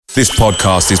This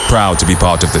podcast is proud to be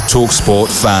part of the TalkSport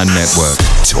Fan Network.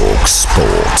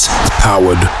 TalkSport.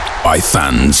 Powered by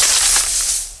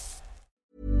fans.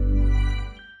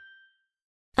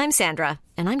 I'm Sandra,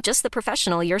 and I'm just the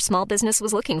professional your small business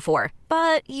was looking for.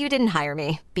 But you didn't hire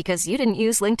me because you didn't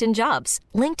use LinkedIn Jobs.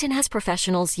 LinkedIn has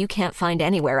professionals you can't find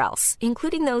anywhere else,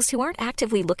 including those who aren't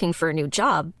actively looking for a new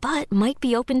job, but might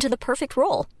be open to the perfect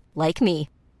role, like me.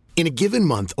 In a given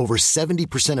month, over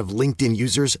 70% of LinkedIn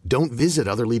users don't visit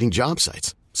other leading job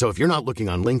sites. So if you're not looking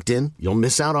on LinkedIn, you'll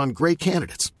miss out on great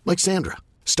candidates like Sandra.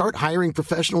 Start hiring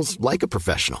professionals like a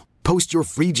professional. Post your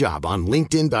free job on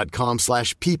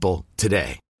linkedin.com/people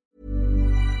today.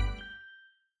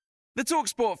 The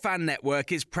TalkSport Fan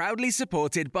Network is proudly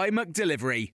supported by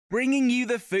McDelivery, bringing you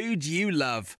the food you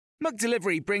love.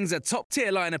 McDelivery brings a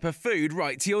top-tier lineup of food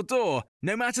right to your door.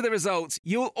 No matter the result,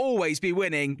 you'll always be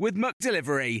winning with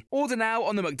McDelivery. Order now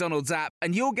on the McDonald's app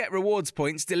and you'll get rewards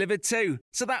points delivered too.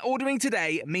 So that ordering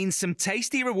today means some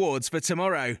tasty rewards for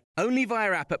tomorrow. Only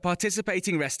via app at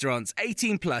participating restaurants.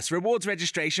 18 plus. Rewards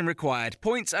registration required.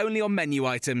 Points only on menu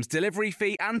items. Delivery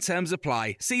fee and terms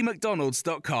apply. See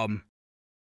mcdonalds.com.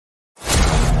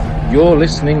 You're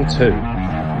listening to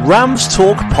Rams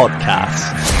Talk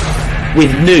Podcast.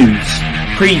 With news,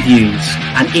 previews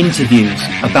and interviews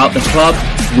about the club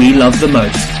we love the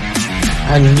most.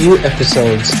 And new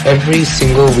episodes every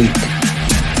single week.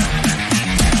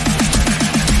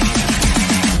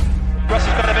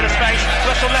 Russell's got a bit of space.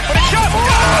 Russell left foot shot.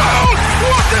 Oh!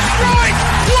 What a strike!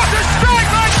 What a strike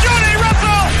by Johnny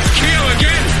Russell! Keogh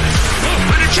again. Oh,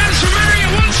 and a chance for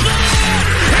Marriott once more.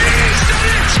 He's done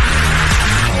it!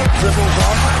 Dribbles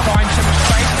on, finds some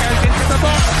space, goes into the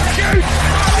box. Shoots!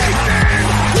 And he's in!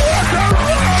 What a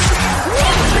run!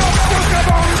 One shot took the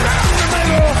ball down the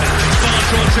middle.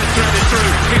 Barnes wants it threaded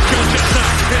through. It's Colchester.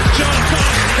 It's John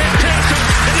Barnes. It's Pearson.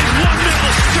 It is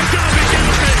 1-0 to Derby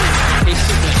County. He's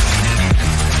Sidney.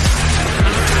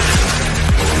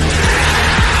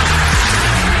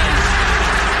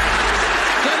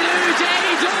 The new day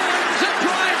dawns at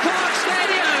Pride Park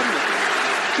Stadium.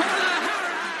 Conor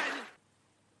Harran.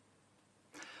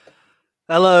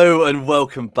 Hello and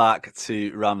welcome back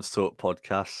to Rams Talk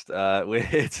Podcast. We're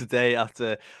here today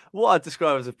after what I'd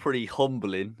describe as a pretty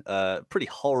humbling, pretty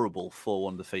horrible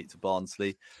 4-1 defeat to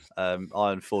Barnsley. I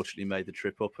unfortunately made the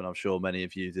trip up and I'm sure many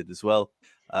of you did as well.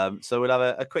 So we'll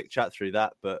have a quick chat through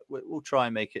that, but we'll try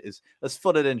and make it as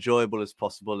fun and enjoyable as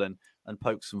possible and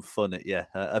poke some fun at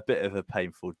a bit of a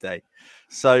painful day.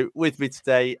 So with me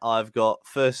today, I've got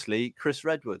firstly Chris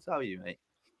Redwood. How are you, mate?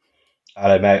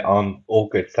 Hello, mate. I'm all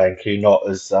good, thank you. Not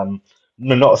as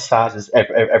sad as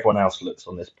everyone else looks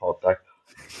on this pod, though.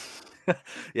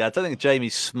 Yeah, I don't think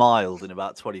Jamie's smiled in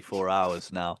about 24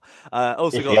 hours now.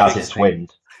 Also If got he has, Vic. it's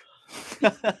wind.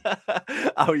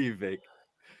 How are you, Vic?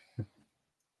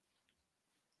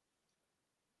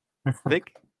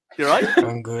 Vic, you all right?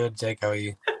 I'm good, Jake. How are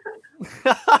you?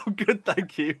 I'm good,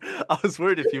 thank you. I was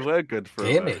worried if you were good for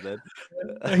a moment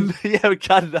then. Yeah, we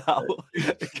can now.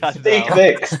 Speak,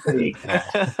 Vic, speak.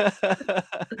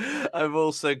 I've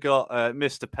also got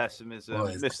Mr. Pessimism,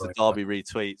 Mr. Derby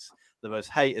Retweets, the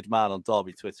most hated man on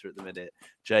Derby Twitter at the minute.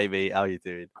 Jamie, how are you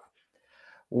doing?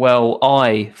 Well,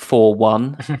 I, for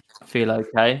one, feel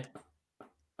okay.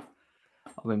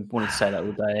 I've been wanting to say that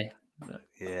all day.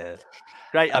 Yeah.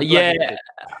 Great.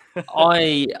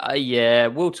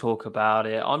 We'll talk about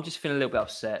it. I'm just feeling a little bit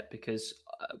upset because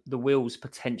the wheels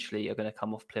potentially are going to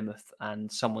come off Plymouth and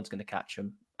someone's going to catch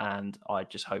them. And I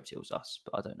just hoped it was us,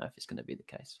 but I don't know if it's going to be the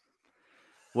case.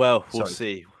 Well, we'll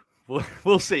see.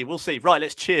 We'll see. Right,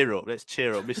 let's cheer up.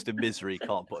 Mr. Misery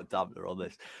can't put a dampener on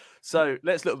this. So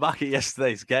let's look back at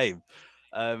yesterday's game.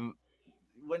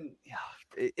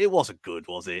 It wasn't good,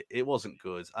 was it? It wasn't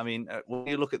good. I mean, when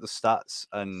you look at the stats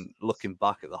and looking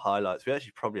back at the highlights, we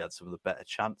actually probably had some of the better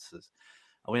chances.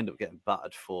 And we ended up getting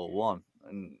battered 4-1.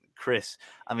 And Chris,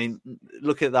 I mean,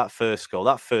 look at that first goal.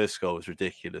 That first goal was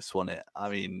ridiculous, wasn't it? I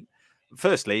mean,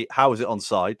 firstly, how was it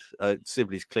onside?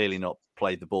 Sibley's clearly not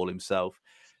played the ball himself.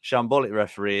 Shambolic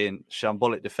refereeing,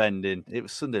 Shambolic defending. It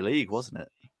was Sunday League, wasn't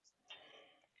it?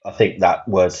 I think that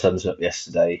word sums up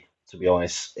yesterday. To be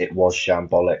honest, it was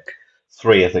shambolic.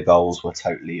 3 of the goals were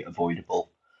totally avoidable.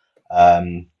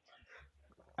 And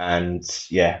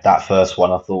yeah, that first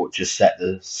one I thought just set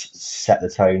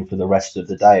the tone for the rest of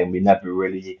the day, and we never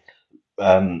really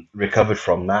recovered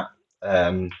from that.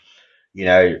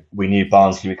 We knew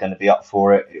Barnsley were going to be up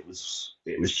for it. It was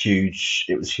huge.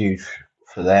 It was huge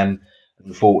for them.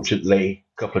 Unfortunately,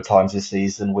 a couple of times this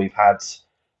season we've had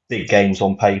big games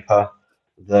on paper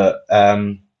that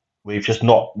we've just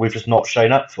not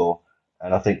shown up for.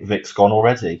 And I think Vic's gone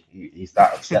already. He's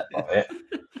that upset by it.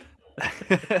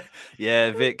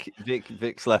 Yeah,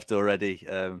 Vic's left already.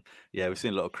 Yeah, we've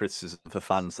seen a lot of criticism for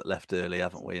fans that left early,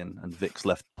 haven't we? And Vic's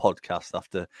left the podcast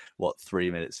after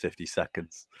 3 minutes 50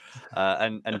 seconds.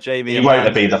 And Jamie, he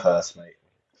won't be the first, mate.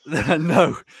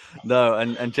 no,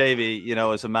 and Jamie,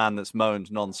 as a man that's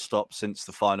moaned non-stop since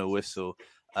the final whistle,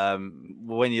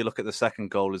 when you look at the second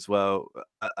goal as well,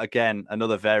 again,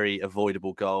 another very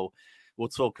avoidable goal. We'll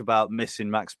talk about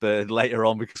missing Max Bird later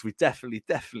on because we definitely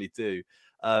do.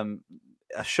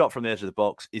 A shot from the edge of the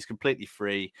box, he's completely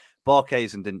free.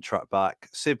 Barkhuizen didn't track back.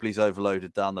 Sibley's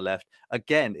overloaded down the left.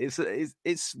 Again,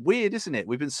 it's weird, isn't it?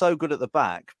 We've been so good at the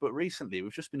back, but recently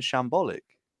we've just been shambolic.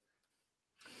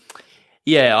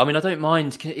 Yeah, I mean, I don't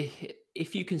mind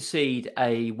if you concede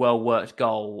a well-worked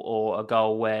goal or a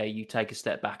goal where you take a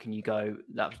step back and you go,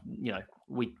 that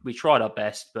we tried our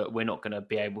best, but we're not going to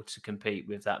be able to compete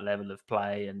with that level of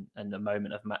play and the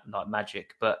moment of like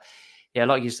magic. But yeah,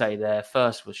 like you say there,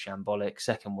 first was shambolic,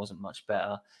 second wasn't much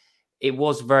better. It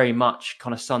was very much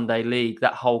kind of Sunday League,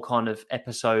 that whole kind of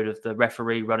episode of the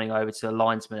referee running over to the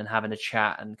linesman and having a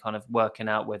chat and kind of working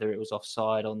out whether it was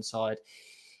offside, onside.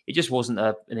 It just wasn't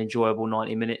an enjoyable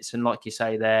 90 minutes. And like you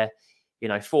say there,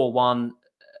 4-1,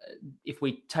 if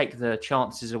we take the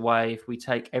chances away, if we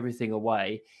take everything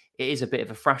away, it is a bit of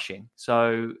a thrashing.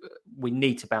 So we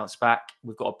need to bounce back.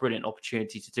 We've got a brilliant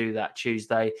opportunity to do that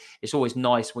Tuesday. It's always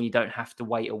nice when you don't have to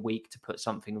wait a week to put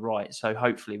something right. So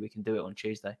hopefully we can do it on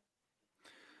Tuesday.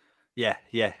 Yeah,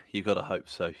 you've got to hope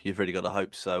so. You've really got to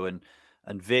hope so. And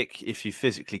Vic, if you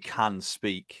physically can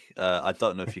speak, I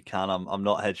don't know if you can. I'm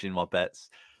not hedging my bets.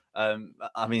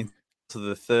 I mean, to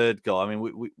the third goal, I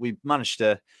mean, we managed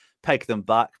to peg them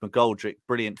back. McGoldrick,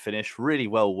 brilliant finish, really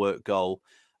well worked goal.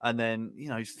 And then,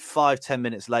 5-10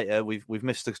 minutes later, we've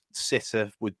missed a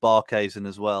sitter with Barkhuizen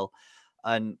as well.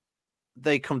 And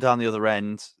they come down the other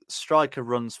end. Striker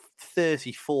runs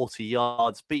 30, 40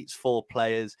 yards, beats 4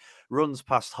 players, runs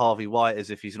past Harvey White as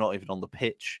if he's not even on the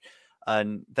pitch.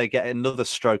 And they get another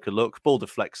stroke of luck. Ball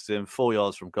deflects to him, 4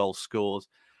 yards from goal, scores.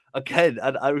 Again,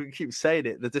 and I keep saying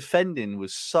it, the defending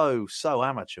was so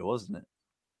amateur, wasn't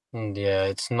it? Yeah,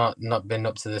 it's not been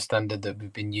up to the standard that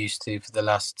we've been used to for the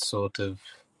last sort of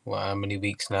how many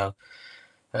weeks now.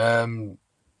 And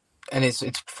it's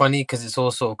funny because it's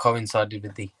all sort of coincided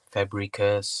with the February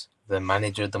curse, the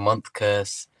manager of the month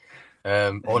curse.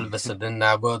 All of a sudden,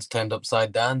 our world's turned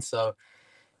upside down. So,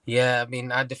 yeah, I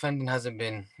mean, our defending hasn't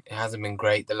been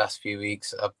great the last few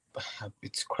weeks.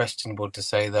 It's questionable to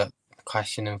say that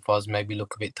Cashin and Foz maybe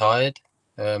look a bit tired.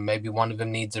 Maybe one of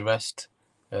them needs a rest.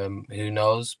 Who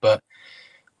knows? But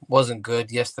wasn't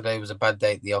good. Yesterday was a bad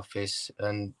day at the office,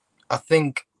 and I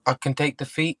think I can take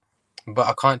defeat, but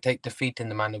I can't take defeat in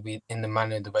the manner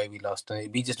the way we lost.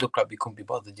 And we just looked like we couldn't be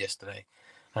bothered yesterday,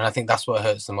 and I think that's what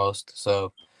hurts the most.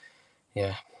 So,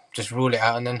 yeah, just rule it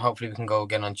out, and then hopefully we can go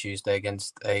again on Tuesday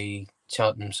against a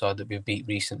Cheltenham side that we've beat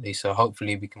recently. So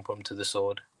hopefully we can put them to the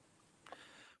sword.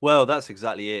 Well, that's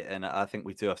exactly it. And I think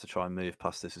we do have to try and move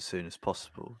past this as soon as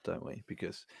possible, don't we?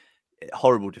 Because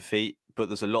horrible defeat, but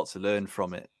there's a lot to learn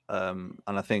from it. And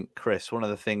I think, Chris, one of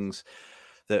the things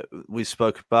that we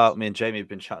spoke about, me and Jamie have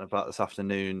been chatting about this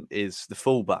afternoon, is the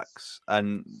fullbacks.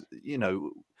 And,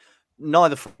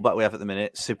 neither fullback we have at the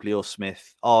minute, Sibley or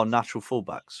Smith, are natural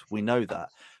fullbacks. We know that.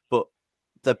 But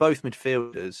they're both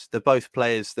midfielders. They're both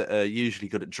players that are usually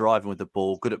good at driving with the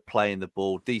ball, good at playing the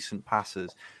ball, decent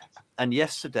passers. And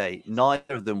yesterday,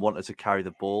 neither of them wanted to carry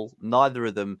the ball. Neither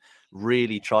of them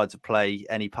really tried to play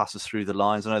any passes through the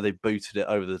lines. I know they booted it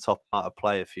over the top out of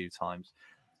play a few times.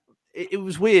 It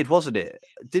was weird, wasn't it?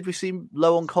 Did we seem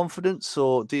low on confidence,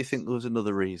 or do you think there was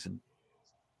another reason?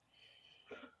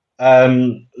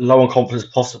 Low on confidence,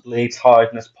 possibly.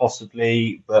 Tiredness,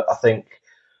 possibly. But I think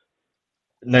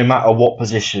no matter what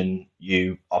position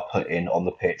you are put in on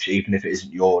the pitch, even if it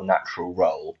isn't your natural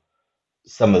role,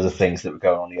 some of the things that were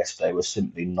going on yesterday were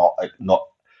simply not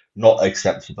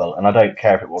acceptable. And I don't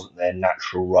care if it wasn't their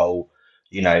natural role,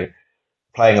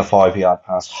 playing a 5-yard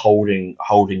pass, holding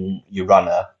your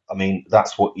runner. I mean,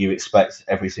 that's what you expect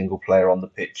every single player on the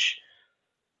pitch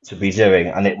to be doing.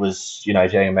 And it was,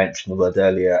 Jamie mentioned the word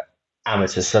earlier,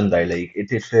 amateur Sunday League. It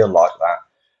did feel like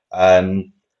that.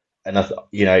 And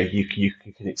you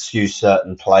can excuse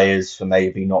certain players for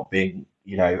maybe not being,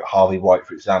 Harvey White,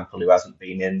 for example, who hasn't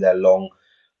been in there long.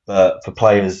 But for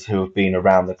players who have been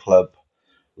around the club,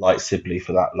 like Sibley,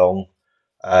 for that long,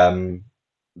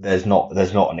 there's not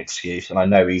an excuse. And I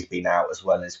know he's been out as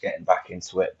well as getting back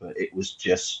into it, but it was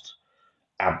just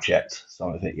abject,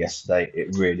 some of it yesterday.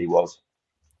 It really was.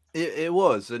 It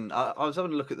was, and I was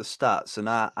having a look at the stats, and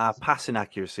our passing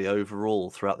accuracy overall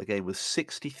throughout the game was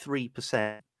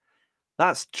 63%.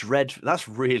 That's dreadful. That's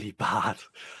really bad.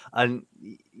 And,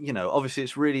 obviously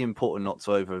it's really important not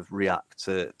to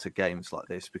overreact to games like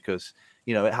this because,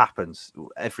 it happens.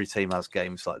 Every team has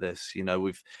games like this.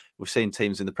 We've seen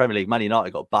teams in the Premier League. Man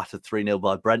United got battered 3-0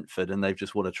 by Brentford and they've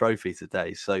just won a trophy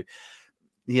today. So,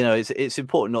 it's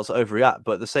important not to overreact.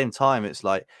 But at the same time, it's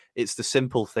the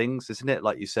simple things, isn't it?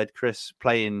 Like you said, Chris,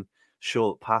 playing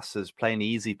short passes, playing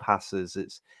easy passes.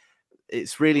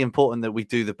 It's really important that we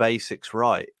do the basics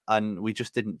right. And we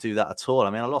just didn't do that at all. I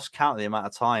mean, I lost count of the amount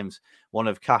of times one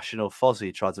of Cashin or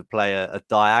Fozzie tried to play a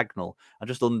diagonal and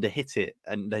just underhit it.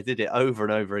 And they did it over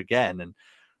and over again. And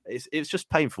it's just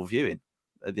painful viewing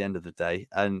at the end of the day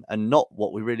and not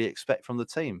what we really expect from the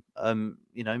team.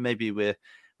 Maybe we're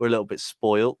a little bit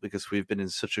spoiled because we've been in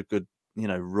such a good,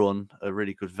 run, a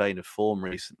really good vein of form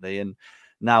recently. And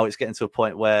now it's getting to a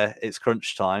point where it's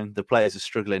crunch time. The players are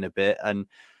struggling a bit and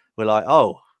we're like,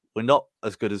 oh, we're not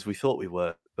as good as we thought we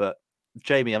were. But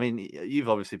Jamie, I mean, you've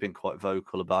obviously been quite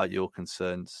vocal about your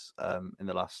concerns in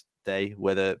the last day,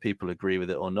 whether people agree with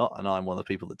it or not. And I'm one of the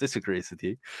people that disagrees with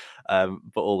you. But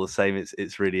all the same,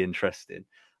 it's really interesting.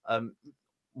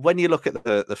 When you look at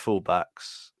the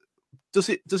fullbacks, does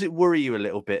it worry you a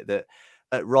little bit that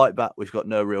at right back we've got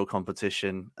no real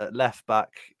competition? At left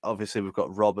back, obviously we've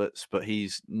got Roberts, but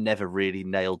he's never really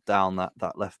nailed down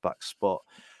that left back spot.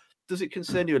 Does it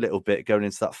concern you a little bit going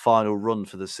into that final run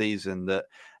for the season that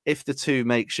if the two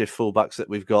makeshift fullbacks that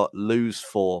we've got lose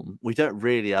form, we don't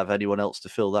really have anyone else to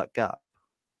fill that gap?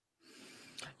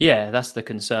 Yeah, that's the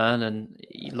concern. And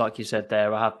like you said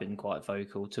there, I have been quite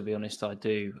vocal. To be honest, I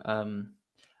do.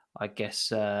 I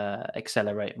guess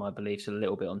accelerate my beliefs a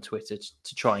little bit on Twitter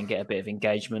to try and get a bit of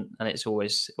engagement. And it's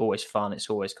always fun. It's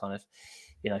always kind of,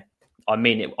 I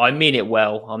mean it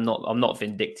well. I'm not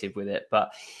vindictive with it,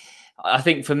 but I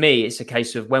think for me, it's a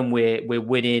case of when we're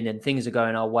winning and things are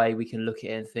going our way, we can look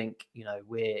at it and think,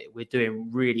 we're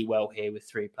doing really well here with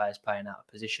three players playing out of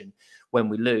position. When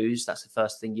we lose, that's the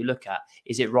first thing you look at.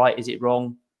 Is it right? Is it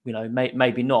wrong?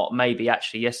 Maybe not. Maybe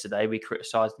actually yesterday we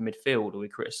criticised the midfield or we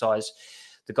criticised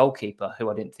the goalkeeper,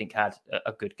 who I didn't think had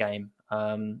a good game.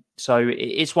 So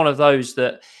it's one of those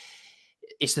that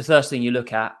it's the first thing you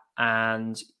look at,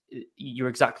 and you're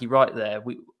exactly right there.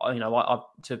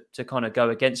 To kind of go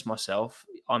against myself,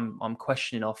 I'm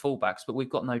questioning our fullbacks, but we've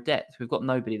got no depth. We've got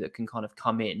nobody that can kind of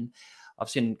come in. I've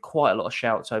seen quite a lot of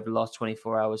shouts over the last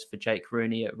 24 hours for Jake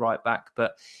Rooney at right back,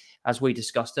 but as we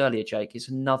discussed earlier, Jake, it's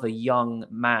another young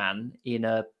man in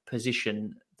a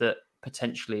position that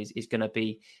potentially is going to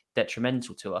be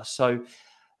detrimental to us. So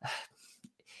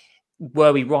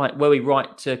were we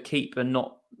right to keep and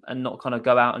not kind of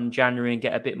go out in January and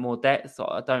get a bit more depth?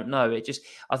 I don't know.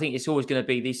 I think it's always going to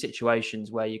be these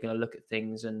situations where you're going to look at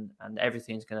things and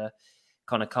everything's going to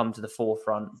kind of come to the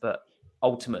forefront. But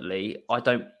ultimately, I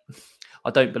don't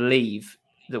believe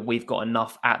that we've got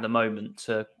enough at the moment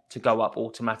to go up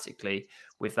automatically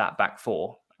with that back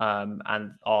four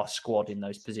and our squad in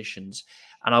those positions.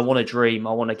 And I want to dream.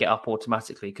 I want to get up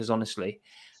automatically because honestly,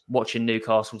 watching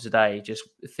Newcastle today, just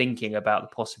thinking about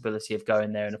the possibility of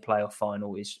going there in a playoff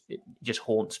final it just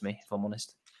haunts me, if I'm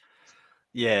honest.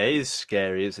 Yeah, it is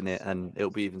scary, isn't it? And it'll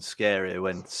be even scarier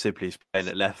when Sibley's playing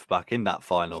at left back in that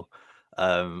final.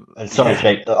 And sorry,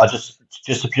 Jake, I just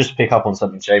to pick up on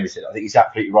something Jamie said. I think he's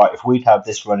absolutely right. If we'd had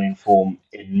this run in form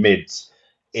in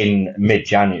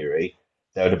mid-January,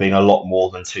 there would have been a lot more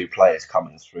than two players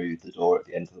coming through the door at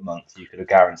the end of the month. You could have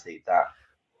guaranteed that.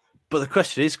 But the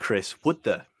question is, Chris, would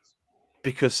there?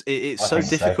 Because it's so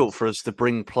difficult for us to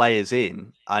bring players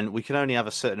in, and we can only have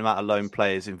a certain amount of loan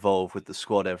players involved with the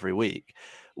squad every week.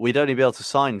 We'd only be able to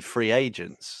sign free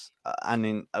agents.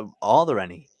 Are there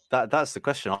any? That's the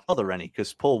question. Are there any?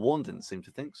 Because Paul Warne didn't seem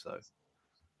to think so.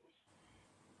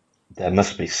 There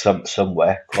must be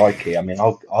somewhere. Crikey! I mean,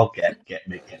 I'll get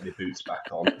my boots back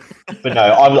on. But no,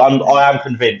 I am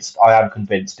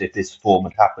convinced. If this form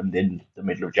had happened in the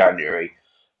middle of January,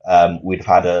 we'd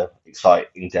have had an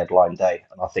exciting deadline day,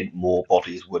 and I think more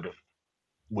bodies would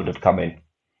have come in.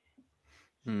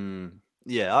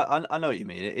 Yeah, I know what you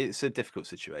mean. It's a difficult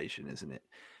situation, isn't it?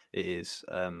 It is.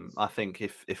 I think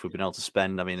if we've been able to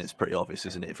spend, I mean, it's pretty obvious,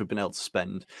 isn't it? If we've been able to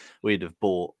spend, we'd have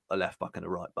bought a left back and a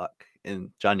right back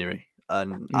in January.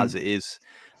 And as it is,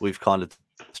 we've kind of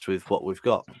touched with what we've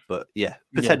got. But yeah,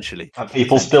 potentially. And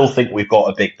people still think we've got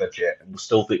a big budget and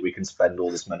still think we can spend all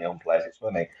this money on players. It's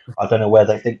funny. I don't know where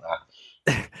they think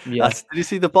that. Yeah. Did you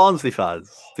see the Barnsley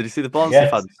fans?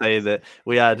 Fans saying that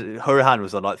we had Hurahan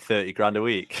was on like 30 grand a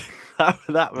week?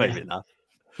 That made me laugh.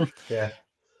 Yeah.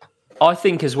 I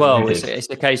think as well, it's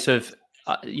a case of,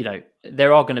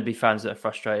 there are going to be fans that are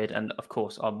frustrated, and of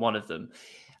course, I'm one of them.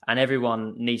 And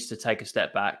everyone needs to take a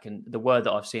step back. And the word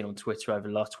that I've seen on Twitter over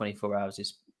the last 24 hours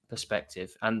is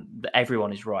perspective. And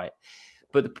everyone is right.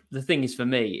 But the thing is, for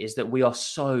me, is that we are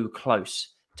so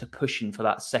close to pushing for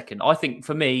that second. I think,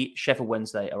 for me, Sheffield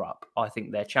Wednesday are up. I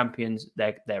think they're champions.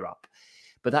 They're up.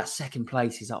 But that second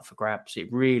place is up for grabs.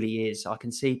 It really is. I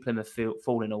can see Plymouth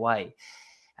falling away.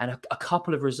 And a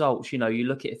couple of results, you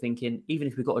look at it thinking, even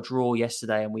if we got a draw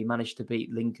yesterday and we managed to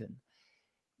beat Lincoln,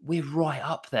 we're right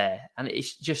up there. And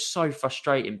it's just so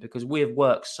frustrating because we have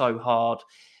worked so hard.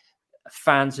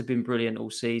 Fans have been brilliant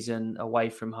all season, away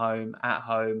from home, at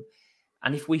home.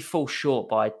 And if we fall short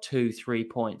by 2-3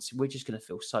 points, we're just going to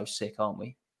feel so sick, aren't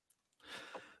we?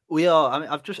 We are. I mean,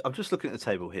 I'm just looking at the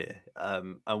table here,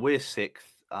 and we're sixth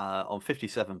on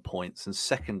 57 points, and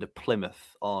second to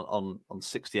Plymouth on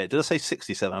 68. Did I say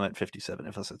 67? I meant 57.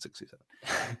 If I said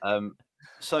 67,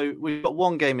 so we've got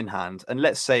one game in hand, and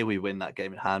let's say we win that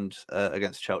game in hand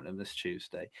against Cheltenham this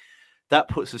Tuesday. That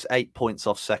puts us 8 points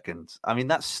off second. I mean,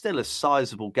 that's still a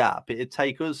sizable gap. It'd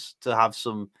take us to have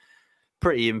some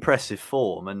pretty impressive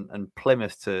form and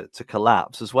Plymouth to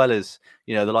collapse, as well as,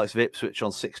 the likes of Ipswich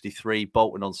on 63,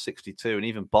 Bolton on 62, and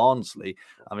even Barnsley.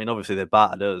 I mean, obviously they're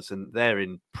battered us and they're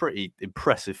in pretty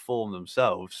impressive form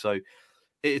themselves. So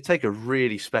it'd take a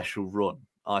really special run,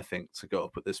 I think, to go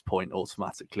up at this point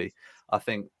automatically. I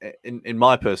think, in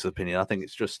my personal opinion, I think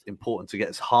it's just important to get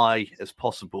as high as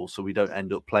possible so we don't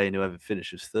end up playing whoever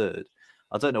finishes third.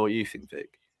 I don't know what you think,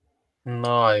 Vic.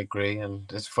 No, I agree.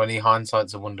 And it's funny,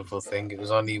 hindsight's a wonderful thing. It was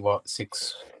only,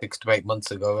 6 to 8 months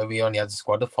ago where we only had a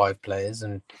squad of 5 players,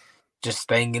 and just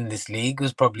staying in this league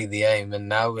was probably the aim. And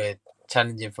now we're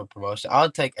challenging for promotion.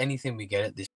 I'll take anything we get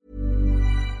at this.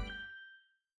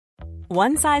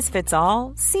 One size fits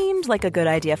all seemed like a good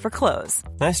idea for clothes.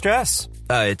 Nice dress.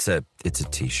 It's a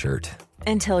t-shirt.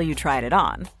 Until you tried it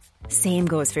on. Same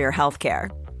goes for your healthcare.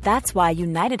 That's why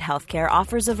United Healthcare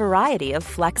offers a variety of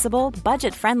flexible,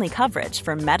 budget-friendly coverage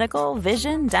for medical,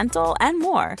 vision, dental, and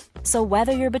more. So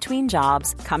whether you're between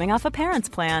jobs, coming off a parent's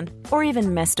plan, or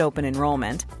even missed open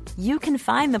enrollment, you can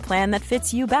find the plan that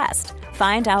fits you best.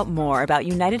 Find out more about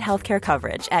United Healthcare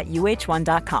coverage at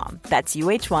uh1.com. That's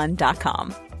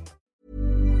uh1.com.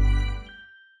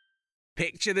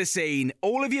 Picture the scene.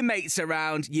 All of your mates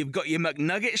around, you've got your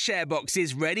McNugget share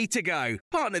boxes ready to go.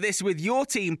 Partner this with your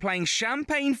team playing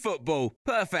champagne football.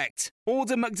 Perfect.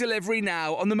 Order McDelivery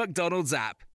now on the McDonald's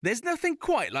app. There's nothing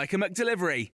quite like a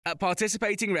McDelivery. At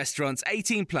participating restaurants,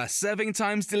 18 plus, serving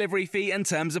times, delivery fee and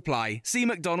terms apply. See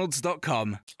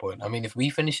mcdonalds.com. I mean, if we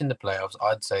finish in the playoffs,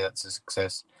 I'd say that's a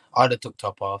success. I'd have took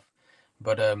top off.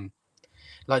 But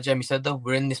like Jamie said, though,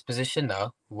 we're in this position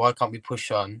now. Why can't we push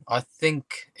on? I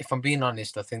think, if I'm being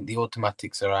honest, I think the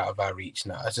automatics are out of our reach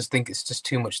now. I just think it's just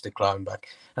too much to climb back.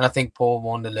 And I think Paul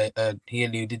Warner, he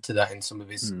alluded to that in some of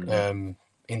his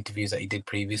interviews that he did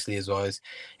previously as well.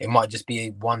 It might just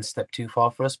be one step too far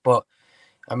for us. But,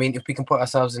 I mean, if we can put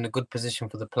ourselves in a good position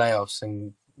for the playoffs,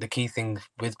 and the key thing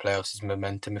with playoffs is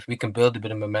momentum. If we can build a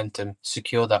bit of momentum,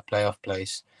 secure that playoff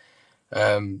place,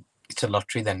 it's a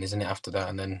lottery then, isn't it, after that?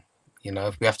 And then,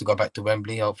 if we have to go back to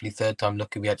Wembley, hopefully third time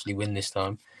lucky we actually win this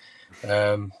time.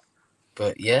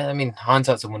 But yeah, I mean,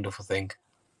 hindsight's a wonderful thing.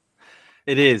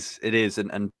 It is.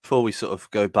 And before we sort of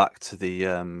go back to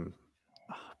the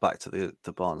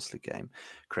Barnsley game,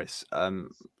 Chris,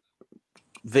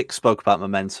 Vic spoke about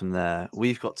momentum there.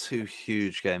 We've got 2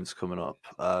 huge games coming up,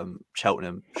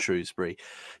 Cheltenham, Shrewsbury,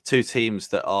 2 teams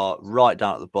that are right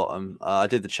down at the bottom. I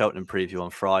did the Cheltenham preview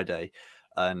on Friday,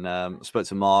 and spoke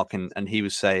to Mark, and he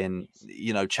was saying,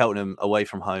 Cheltenham away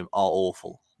from home are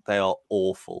awful. They are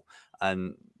awful.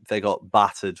 And they got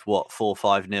battered,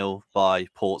 4-5-0 by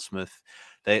Portsmouth.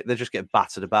 They just get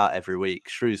battered about every week.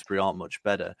 Shrewsbury aren't much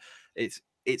better. It's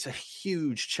a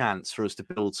huge chance for us to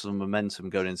build some momentum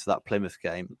going into that Plymouth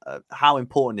game. How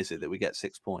important is it that we get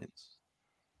 6 points?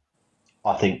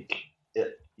 I think,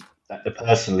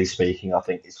 personally speaking, I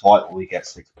think it's vital we get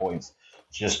 6 points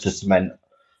just to cement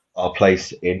our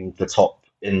place in the top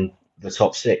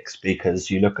 6,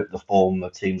 because you look at the form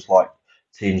of teams like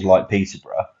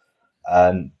Peterborough,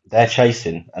 they're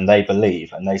chasing and they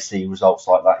believe, and they see results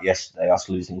like that yesterday, us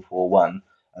losing 4-1,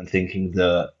 and thinking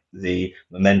the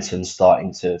momentum's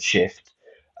starting to shift.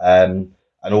 And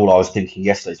all I was thinking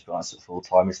yesterday, to be honest, at full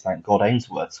time, is thank God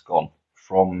Ainsworth's gone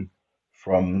from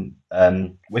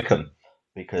Wickham,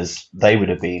 because they would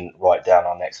have been right down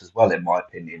our necks as well, in my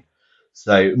opinion.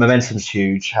 So momentum's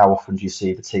huge. How often do you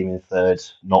see the team in third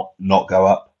not go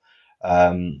up?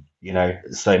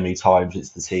 So many times it's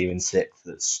the team in 6th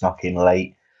that's snuck in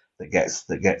late that gets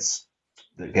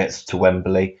to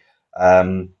Wembley.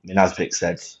 And as Vic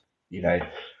said,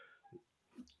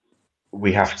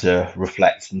 we have to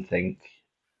reflect and think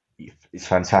it's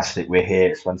fantastic we're here.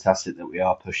 It's fantastic that we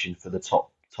are pushing for the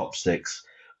top six.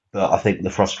 But I think the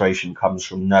frustration comes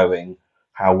from knowing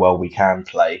how well we can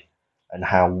play and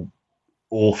how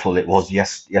awful it was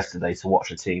yesterday to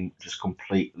watch a team just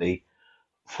completely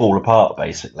fall apart,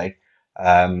 basically.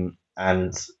 And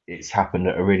it's happened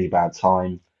at a really bad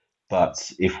time.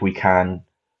 But if we can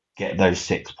get those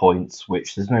 6 points,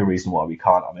 which there's no reason why we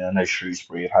can't. I mean, I know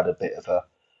Shrewsbury have had a bit of a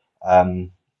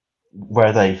where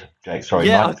are they, Jake? Sorry,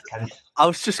 yeah, I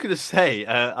was just going to say,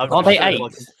 are they 8?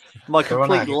 My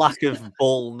complete lack of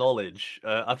ball knowledge.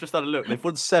 I've just had a look. They've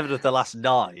won 7 of the last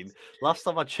 9. Last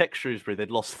time I checked Shrewsbury, they'd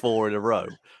lost 4 in a row.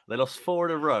 They lost 4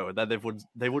 in a row, and then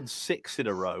they won 6 in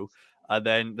a row. And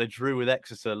then they drew with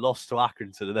Exeter, lost to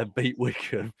Accrington, and then beat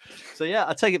Wickham. So yeah,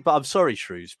 I take it. But I'm sorry,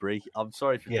 Shrewsbury. I'm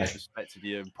sorry for disrespecting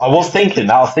you. I was thinking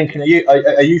that. I was thinking,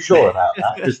 are you sure about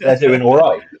that? Because they're doing all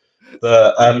right.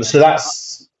 But so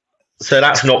that's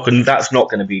not going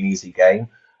to be an easy game.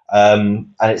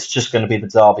 And it's just going to be the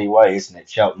Derby way, isn't it?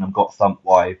 Cheltenham got thumped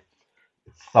by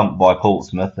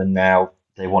Portsmouth, and now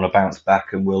they want to bounce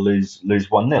back, and we'll lose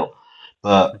 1-0.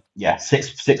 But yeah,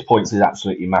 6 points is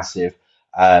absolutely massive.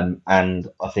 And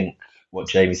I think what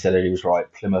Jamie said earlier was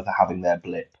right. Plymouth are having their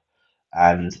blip,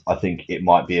 and I think it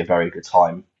might be a very good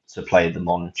time to play them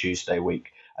on Tuesday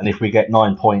week. And if we get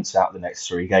 9 points out of the next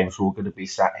 3 games, we're all going to be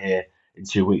sat here in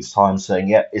 2 weeks' time saying,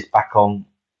 "Yeah, it's back on.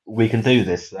 We can do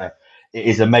this." It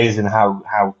is amazing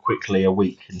how quickly a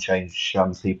week can change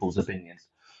people's opinions.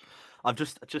 I've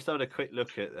just having a quick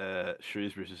look at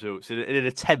Shrewsbury's results in an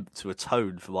attempt to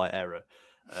atone for my error.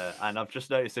 And I've just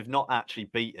noticed they've not actually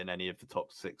beaten any of the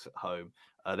top 6 at home.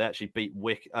 They actually beat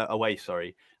away.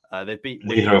 Sorry, they beat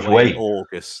Wigan away in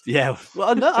August. Yeah,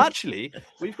 well, no, actually,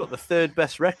 we've got the 3rd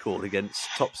best record against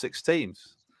top 6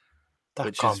 teams.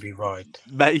 That can't be right.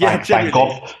 Yeah, thank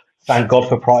God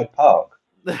for Pride Park.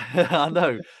 I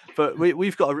know, but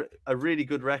we've got a really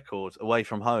good record away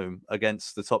from home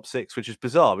against the top 6, which is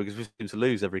bizarre because we seem to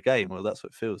lose every game. Well, that's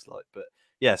what it feels like, but.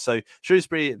 Yeah, so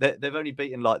Shrewsbury, they've only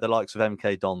beaten like the likes of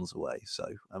MK Dons away, so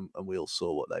and we all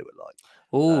saw what they were like.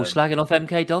 Oh, slagging off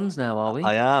MK Dons now, are we?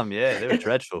 I am, yeah. They were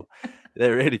dreadful.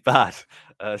 They're really bad.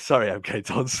 Sorry, MK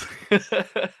Dons.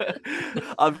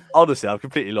 I'm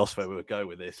completely lost where we were going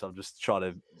with this. I'm just trying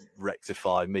to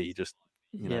rectify me. Just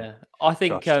I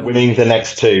think winning the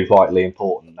next 2 vitally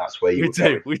important. That's where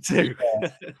we do.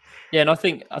 Yeah, and I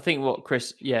think what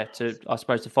Chris, I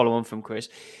suppose to follow on from Chris.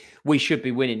 We should be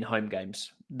winning home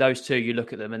games. Those 2, you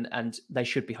look at them, and they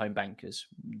should be home bankers.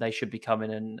 They should be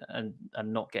coming and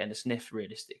not getting a sniff,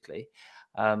 realistically.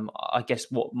 I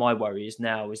guess what my worry is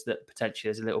now is that potentially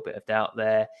there's a little bit of doubt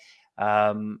there.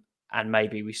 And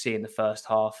maybe we see in the first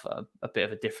half a bit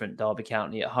of a different Derby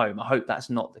County at home. I hope that's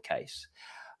not the case.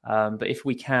 But if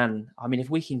we can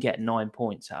get 9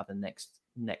 points out of the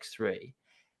next 3,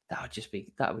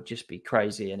 that would just be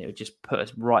crazy, and it would just put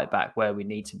us right back where we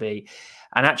need to be.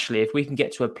 And actually, if we can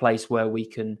get to a place where we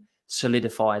can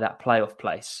solidify that playoff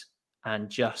place and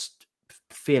just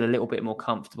feel a little bit more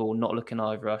comfortable, not looking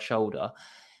over our shoulder,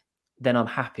 then I'm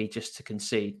happy just to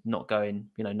concede, not going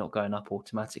up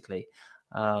automatically.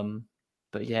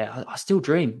 But yeah, I still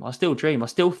dream. I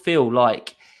still feel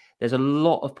like there's a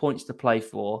lot of points to play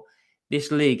for.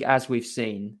 This league, as we've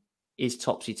seen, is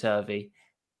topsy-turvy.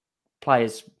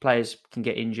 Players can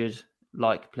get injured,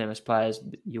 like Plymouth players.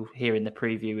 You'll hear in the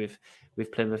preview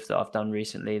with Plymouth that I've done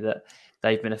recently that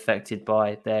they've been affected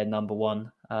by their number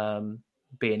 1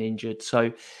 being injured.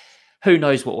 So who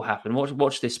knows what will happen?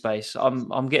 Watch this space.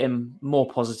 I'm getting more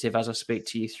positive as I speak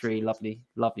to you 3 lovely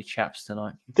chaps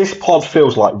tonight. This pod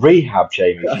feels like rehab,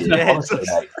 Jamie.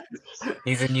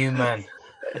 He's a new man.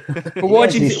 But why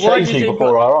do you think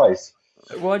before our eyes?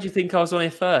 Why do you think I was on here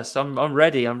first? I'm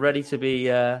ready. I'm ready to be.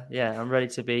 I'm ready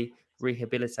to be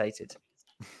rehabilitated.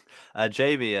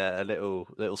 Jamie, a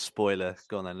little spoiler.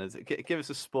 Go on then. Give us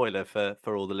a spoiler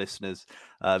for all the listeners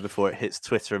before it hits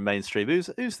Twitter and mainstream.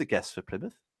 Who's the guest for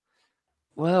Plymouth?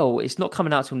 Well, it's not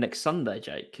coming out till next Sunday,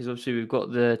 Jake, because obviously we've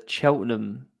got the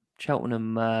Cheltenham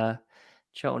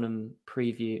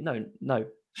preview. No.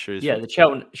 Shrewsbury. Yeah,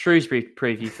 the Shrewsbury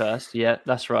preview first. Yeah,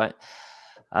 that's right.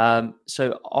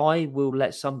 So I will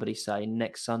let somebody say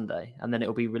next Sunday, and then it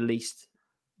will be released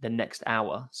the next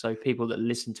hour. So people that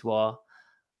listen to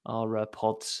our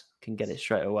pods can get it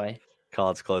straight away.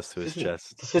 Cards close to his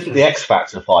chest. This isn't the X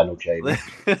Factor final, Jamie.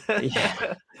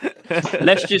 Yeah.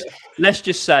 Let's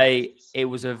just say it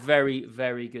was a very,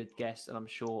 very good guest, and I'm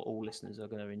sure all listeners are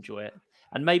going to enjoy it.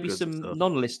 And maybe Good some stuff.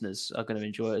 non-listeners are going to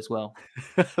enjoy it as well.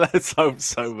 Let's hope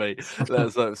so, mate.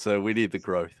 Let's hope so. We need the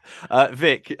growth.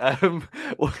 Vic,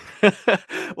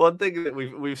 one thing that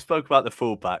we've spoke about the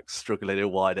fullbacks struggling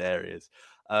in wide areas.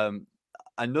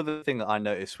 Another thing that I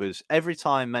noticed was every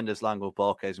time Mendes-Lang or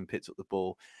Barkhuizen picked up the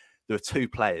ball, there were two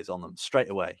players on them straight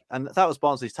away. And that was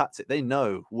Barnsley's tactic. They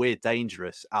know we're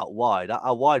dangerous out wide.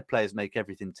 Our wide players make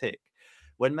everything tick.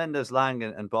 When Mendes-Lang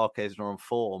and Barkhuizen are on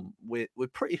form, we're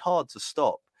pretty hard to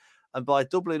stop. And by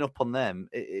doubling up on them,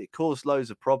 it caused loads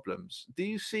of problems. Do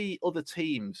you see other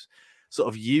teams sort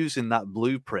of using that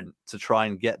blueprint to try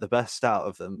and get the best out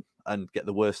of them and get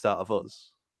the worst out of us?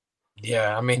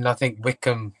 Yeah, I mean, I think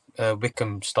Wickham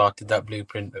started that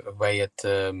blueprint away at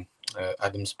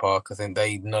Adams Park. I think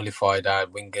they nullified our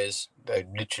wingers. They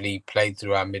literally played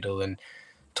through our middle and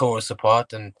tore us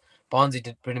apart. And Barnsley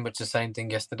did pretty much the same thing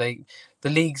yesterday. The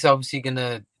league's obviously going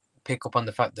to pick up on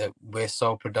the fact that we're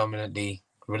so predominantly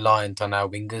reliant on our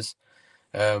wingers,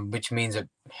 which means that,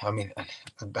 I mean, I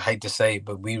hate to say it,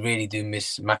 but we really do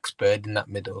miss Max Bird in that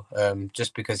middle,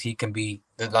 just because he can be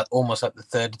almost like the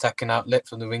third attacking outlet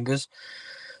for the wingers.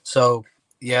 So,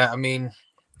 yeah, I mean,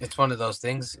 it's one of those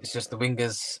things. It's just the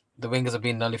wingers are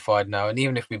being nullified now. And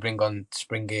even if we bring on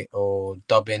Springett or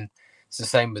Dobbin, it's the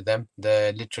same with them.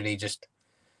 They're literally just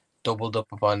doubled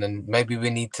up upon, and maybe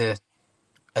we need to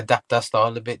adapt our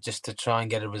style a bit just to try and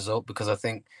get a result, because I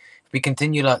think if we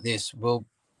continue like this, we'll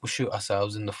shoot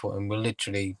ourselves in the foot and we'll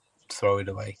literally throw it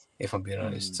away, if I'm being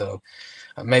honest. So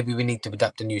maybe we need to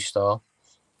adapt a new style.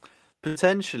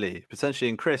 Potentially.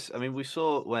 And Chris, I mean, we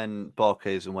saw when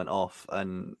Barkhuizen went off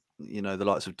and, you know, the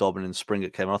likes of Dobbin and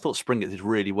Springett came on. I thought Springett did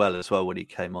really well as well when he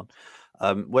came on.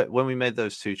 When we made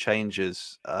those two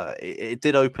changes, it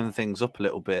did open things up a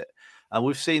little bit. And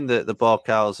we've seen the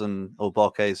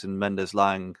Barkhuizen,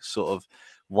 Mendes-Lang sort of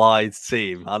wide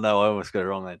team. I know I almost got it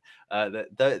wrong then.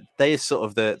 They are sort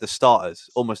of the starters.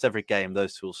 Almost every game,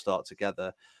 those two will start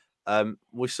together.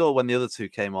 We saw when the other two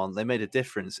came on, they made a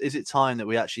difference. Is it time that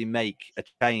we actually make a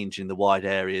change in the wide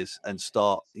areas and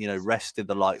start, you know, resting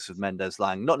the likes of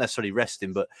Mendes-Lang? Not necessarily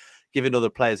resting, but giving other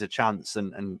players a chance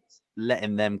and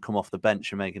letting them come off the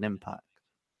bench and make an impact.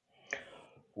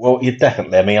 Well, yeah,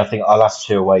 definitely. I mean, I think our last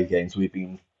two away games, we've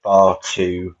been far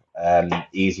too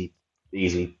easy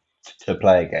to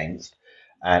play against.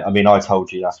 And I mean, I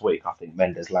told you last week, I think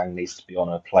Mendes-Lang needs to be on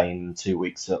a plane 2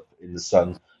 weeks up in the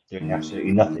sun doing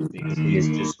absolutely nothing, because he is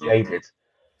just jaded.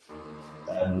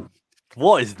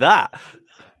 What is that?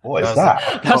 What is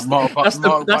that? That's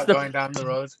the going down the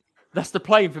road. That's the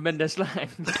plane for Mendes-Lang.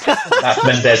 That's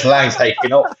Mendes-Lang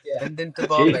taking off. And into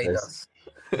Barbados.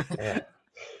 Yeah.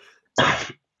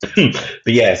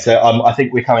 But yeah, so I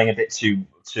think we're coming a bit too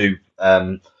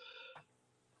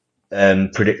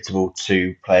predictable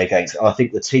to play against. I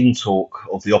think the team talk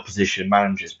of the opposition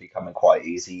managers becoming quite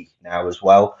easy now as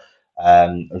well.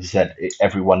 As I said,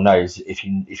 everyone knows if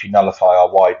you nullify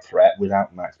our wide threat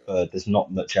without Max Bird, there's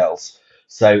not much else.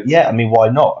 So yeah, I mean, why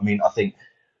not? I mean, I think,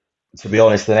 to be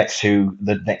honest, the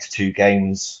next two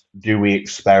games, do we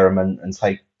experiment and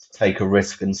take a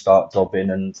risk and start Dobbin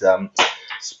and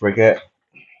Springett?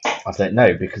 I don't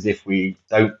know, because if we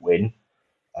don't win,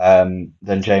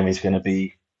 then Jamie's going to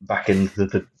be back in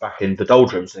the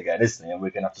doldrums again, isn't he? And we're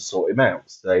going to have to sort him out.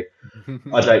 So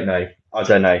I don't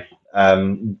know.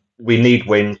 We need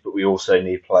wins, but we also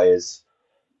need players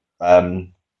at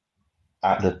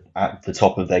the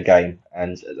top of their game.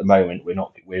 And at the moment, we're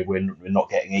not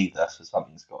getting either. So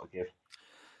something's got to give.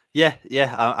 Yeah.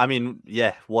 I mean,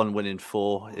 1 win in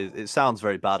 4. It sounds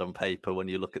very bad on paper when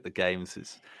you look at the games.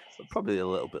 It's probably a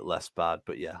little bit less bad,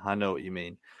 but yeah, I know what you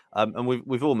mean. And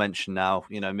we've all mentioned now,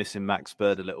 you know, missing Max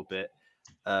Bird a little bit.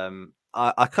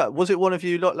 Was it one of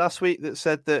you last week that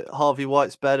said that Harvey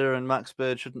White's better and Max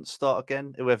Bird shouldn't start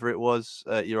again? Whoever it was,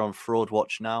 you're on fraud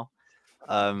watch now.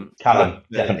 Callum,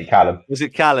 definitely Callum. Was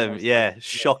it Callum? Yeah,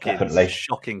 shocking, Definitely.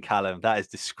 shocking Callum. That is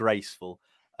disgraceful.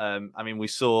 I mean, we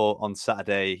saw on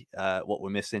Saturday what we're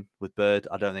missing with Bird.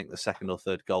 I don't think the second or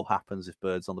third goal happens if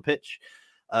Bird's on the pitch.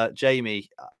 Jamie,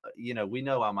 you know, we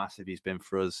know how massive he's been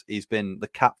for us. He's been the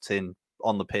captain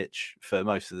on the pitch for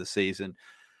most of the season.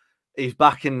 He's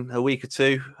back in a week or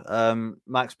two.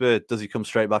 Max Bird, does he come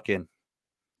straight back in?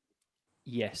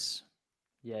 Yes.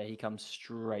 Yeah, he comes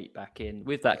straight back in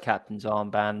with that captain's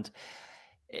armband.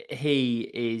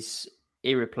 He is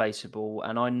irreplaceable.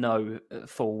 And I know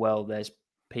full well there's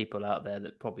people out there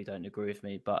that probably don't agree with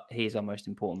me, but he's our most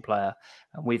important player.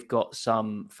 And we've got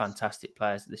some fantastic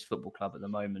players at this football club at the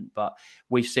moment, but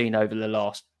we've seen over the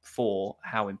last 4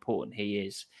 how important he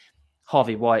is.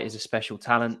 Harvey White is a special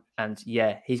talent, and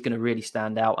yeah, he's going to really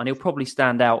stand out, and he'll probably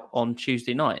stand out on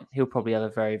Tuesday night. He'll probably have a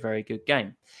very, very good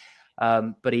game.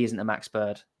 But he isn't a Max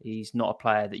Bird. He's not a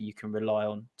player that you can rely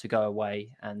on to go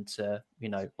away and to,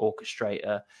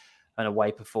 orchestrate an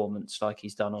away performance like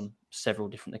he's done on several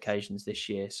different occasions this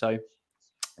year. So,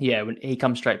 yeah, when he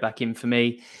comes straight back in for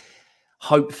me,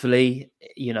 hopefully,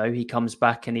 he comes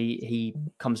back and he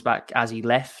comes back as he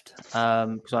left.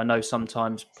 Because I know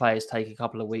sometimes players take a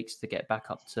couple of weeks to get back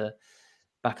up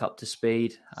to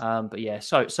speed. But yeah,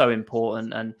 so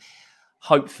important. And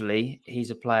hopefully he's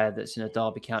a player that's in a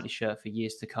Derby County shirt for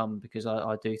years to come, because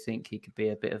I do think he could be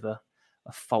a bit of a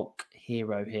folk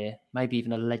hero here, maybe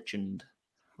even a legend.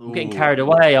 I'm getting carried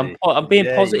away. I'm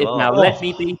being positive now. Let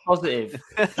me be positive.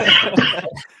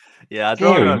 Yeah, I'd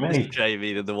rather have Mr.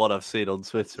 Jamie than the one I've seen on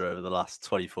Twitter over the last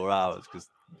 24 hours, because,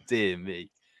 dear me.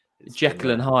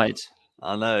 Jekyll and Hyde.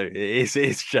 I know, it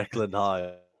is Jekyll and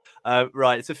Hyde.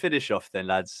 Right, to finish off then,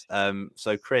 lads.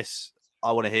 So, Chris,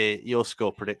 I want to hear your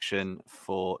score prediction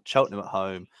for Cheltenham at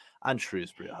home and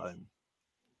Shrewsbury at home.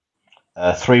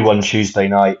 3-1 Tuesday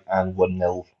night and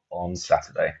 1-0 on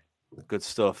Saturday. Good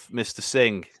stuff. Mr.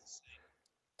 Singh.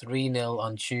 3-0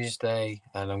 on Tuesday,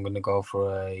 and I'm going to go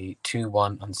for a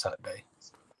 2-1 on Saturday.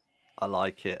 I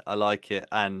like it.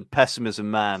 And Pessimism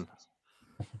Man.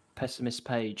 Pessimist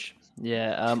Page.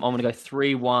 Yeah, I'm going to go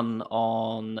 3-1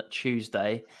 on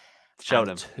Tuesday.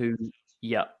 Cheltenham.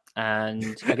 And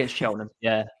against Cheltenham,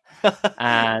 yeah.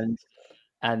 and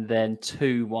then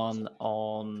 2-1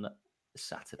 on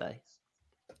Saturday.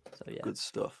 So yeah. Good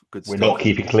stuff. We're not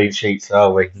keeping clean sheets,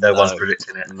 are we? No one's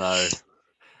predicting it. No.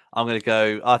 I'm going to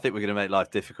go. I think we're going to make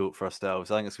life difficult for ourselves.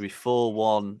 I think it's going to be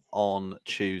 4-1 on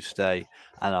Tuesday,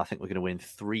 and I think we're going to win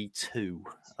 3-2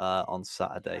 on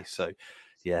Saturday. So,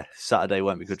 yeah, Saturday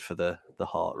won't be good for the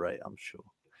heart rate, I'm sure.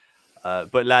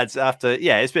 But lads,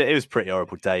 it was a pretty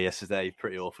horrible day yesterday.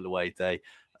 Pretty awful away day.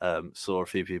 Saw a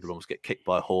few people almost get kicked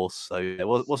by a horse. So it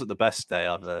wasn't the best day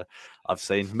I've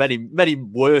seen. Many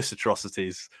worse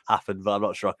atrocities happened, but I'm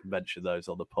not sure I can mention those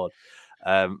on the pod.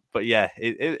 But yeah,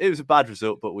 it was a bad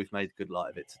result, but we've made good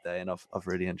light of it today, and I've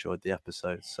really enjoyed the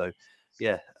episode. So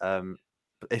yeah,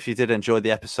 if you did enjoy the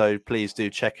episode, please do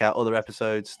check out other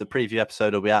episodes. The preview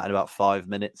episode will be out in about 5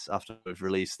 minutes after we've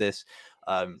released this.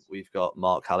 We've got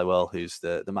Mark Halliwell, who's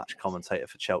the match commentator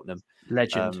for Cheltenham.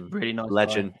 Legend, really nice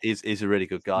legend. Guy. He's a really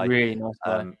good guy. Really nice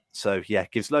guy. So yeah,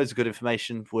 gives loads of good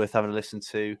information worth having a listen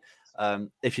to.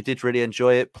 If you did really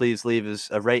enjoy it, please leave us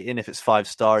a rating. If it's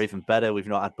 5-star, even better. We've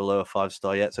not had below a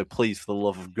 5-star yet, so please, for the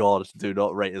love of God, do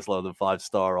not rate us lower than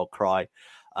 5-star. I'll cry.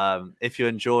 If you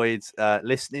enjoyed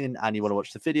listening and you want to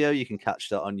watch the video, you can catch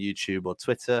that on YouTube or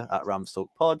Twitter at Rams Talk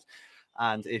Pod.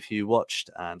 And if you watched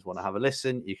and want to have a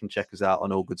listen, you can check us out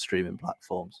on all good streaming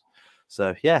platforms.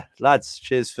 So yeah, lads,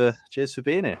 cheers for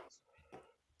being here.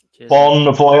 Cheers.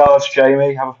 Bon voyage,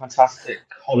 Jamie. Have a fantastic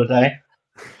holiday.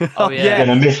 Oh yeah,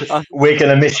 we're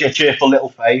gonna miss your cheerful little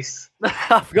face.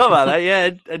 I forgot about that.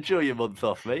 Yeah, enjoy your month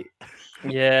off, mate.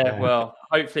 Yeah, well,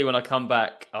 hopefully when I come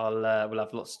back, we'll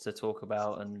have lots to talk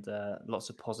about and lots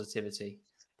of positivity.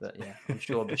 But yeah, I'm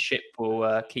sure the ship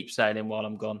will keep sailing while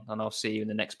I'm gone, and I'll see you in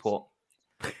the next port.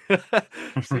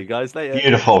 See you guys later.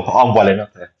 Beautiful. I'm welling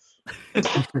up here.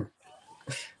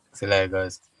 See you later,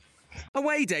 guys.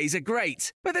 Away days are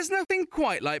great, but there's nothing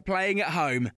quite like playing at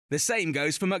home. The same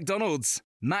goes for McDonald's.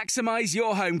 Maximise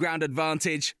your home ground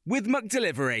advantage with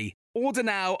McDelivery. Order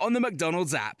now on the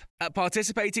McDonald's app. At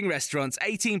participating restaurants,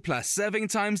 18 plus, serving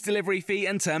times, delivery fee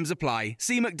and terms apply.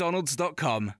 See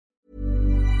mcdonalds.com.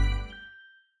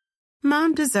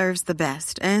 Mom deserves the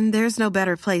best, and there's no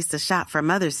better place to shop for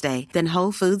Mother's Day than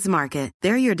Whole Foods Market.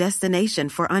 They're your destination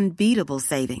for unbeatable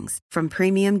savings, from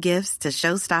premium gifts to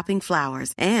show-stopping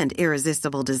flowers and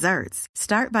irresistible desserts.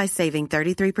 Start by saving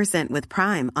 33% with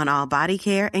Prime on all body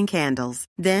care and candles.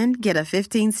 Then get a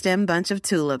 15-stem bunch of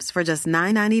tulips for just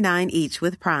 $9.99 each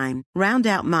with Prime. Round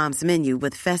out Mom's menu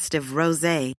with festive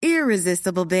rosé,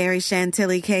 irresistible berry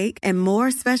chantilly cake, and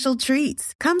more special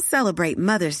treats. Come celebrate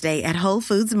Mother's Day at Whole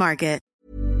Foods Market.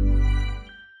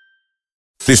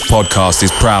 This podcast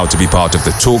is proud to be part of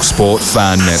the TalkSport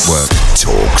Fan Network.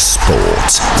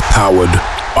 TalkSport. Powered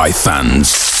by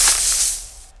fans.